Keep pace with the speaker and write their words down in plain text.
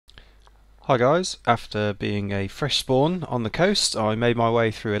Hi guys, after being a fresh spawn on the coast, I made my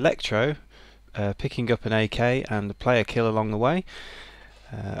way through Electro, picking up an AK and a player kill along the way.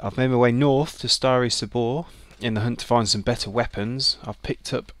 I've made my way north to Starey Sobor in the hunt to find some better weapons. I've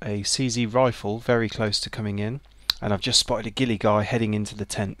picked up a CZ rifle very close to coming in, and I've just spotted a ghillie guy heading into the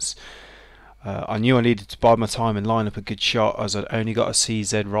tents. I knew I needed to bide my time and line up a good shot as I'd only got a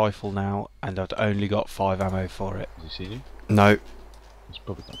CZ rifle now and I'd only got 5 ammo for it. Does he see you? No. It's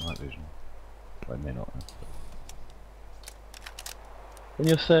probably got night vision. But it may not have. When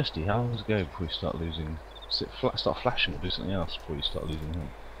you're thirsty, how long does it go before you start losing... start flashing or do something else before you start losing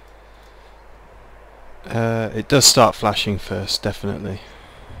health? It does start flashing first, definitely.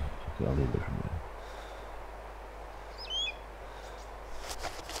 I think I'll leave it from there.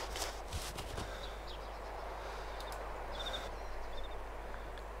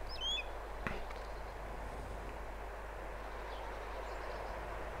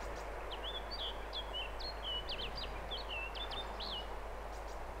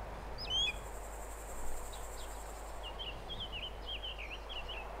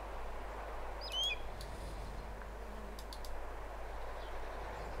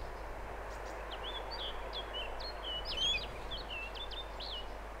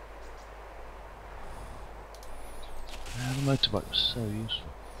 The motorbike was so useful.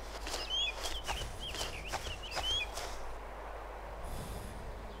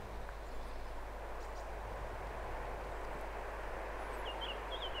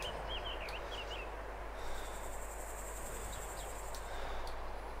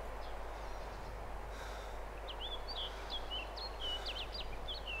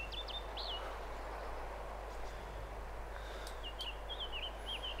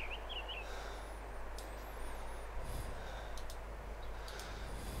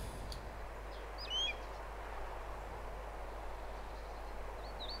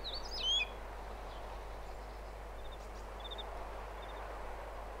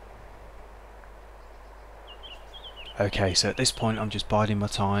 Okay, so at this point I'm just biding my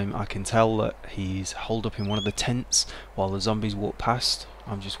time. I can tell that he's holed up in one of the tents while the zombies walk past.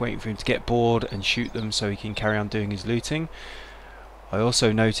 I'm just waiting for him to get bored and shoot them so he can carry on doing his looting. I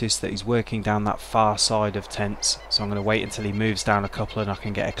also noticed that he's working down that far side of tents, so I'm going to wait until he moves down a couple and I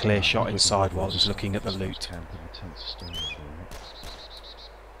can get a clear shot inside while he's looking at the loot.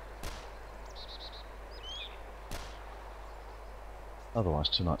 Otherwise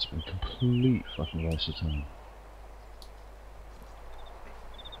tonight's been a complete fucking waste of time.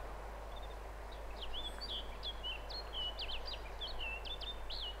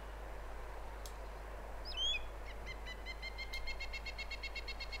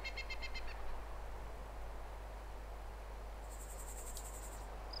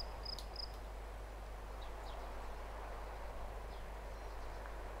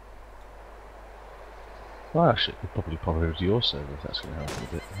 Well, actually, could probably pop over to your server if that's going to help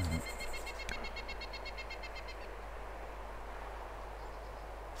a bit.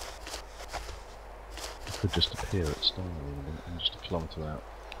 I could just appear at Starey and just a kilometre out.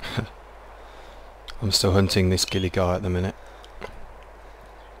 I'm still hunting this ghillie guy at the minute.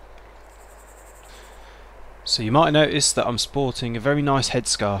 So you might notice that I'm sporting a very nice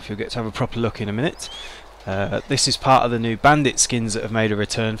headscarf. You'll get to have a proper look in a minute. This is part of the new bandit skins that have made a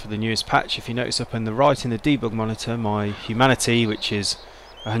return for the newest patch. If you notice up on the right in the debug monitor, my humanity, which is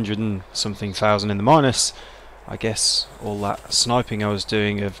 100 and something thousand in the minus, I guess all that sniping I was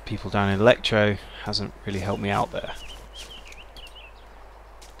doing of people down in Electro hasn't really helped me out there.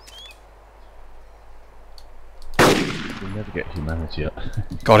 You'll never get humanity up.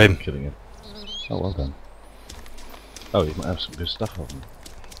 Got him. Killing him. Oh, well done. Oh, you might have some good stuff on him.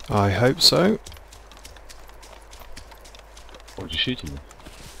 I hope so. What did you shoot him with?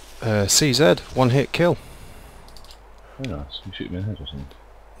 CZ, one hit kill. Very nice. You shoot him in the head or something?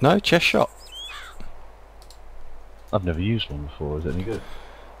 No, chest shot. I've never used one before. Is it any good?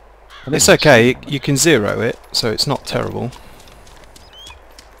 It's okay, you can zero it, so it's not terrible.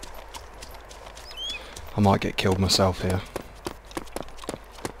 I might get killed myself here.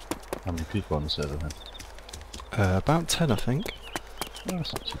 How many people on the server then? About 10 I think. Oh,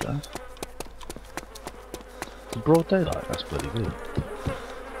 that's not too bad. It's broad daylight, that's bloody good.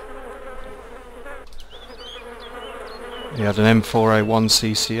 He had an M4A1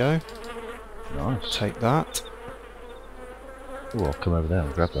 CCO. Nice. Take that. Oh, I'll come over there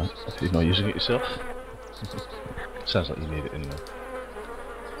and grab that if you're not using it yourself. Sounds like you need it anyway.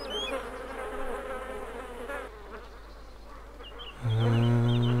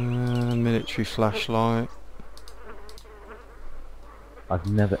 Military flashlight. I've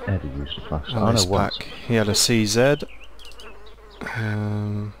never ever used a flashlight. Oh, I this know once. pack. He had a CZ.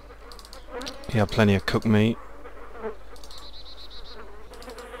 Yeah, plenty of cooked meat.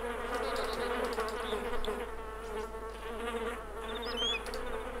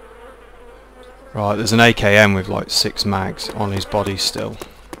 Right, there's an AKM with like 6 mags on his body still.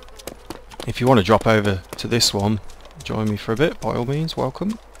 If you want to drop over to this one, join me for a bit, by all means,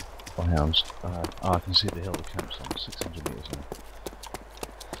 welcome. Oh, yeah, I can see the hill the camp's on, 600 metres now.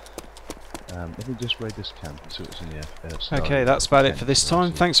 Let me just raid this camp and see what's in the Okay, that's about it for this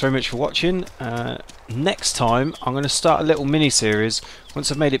time. Thanks very much for watching. Next time, I'm going to start a little mini-series.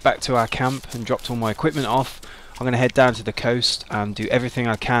 Once I've made it back to our camp and dropped all my equipment off, I'm going to head down to the coast and do everything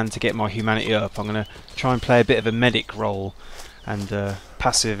I can to get my humanity up. I'm going to try and play a bit of a medic role and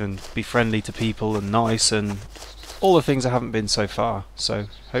passive and be friendly to people and nice and all the things I haven't been so far. So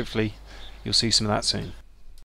hopefully you'll see some of that soon.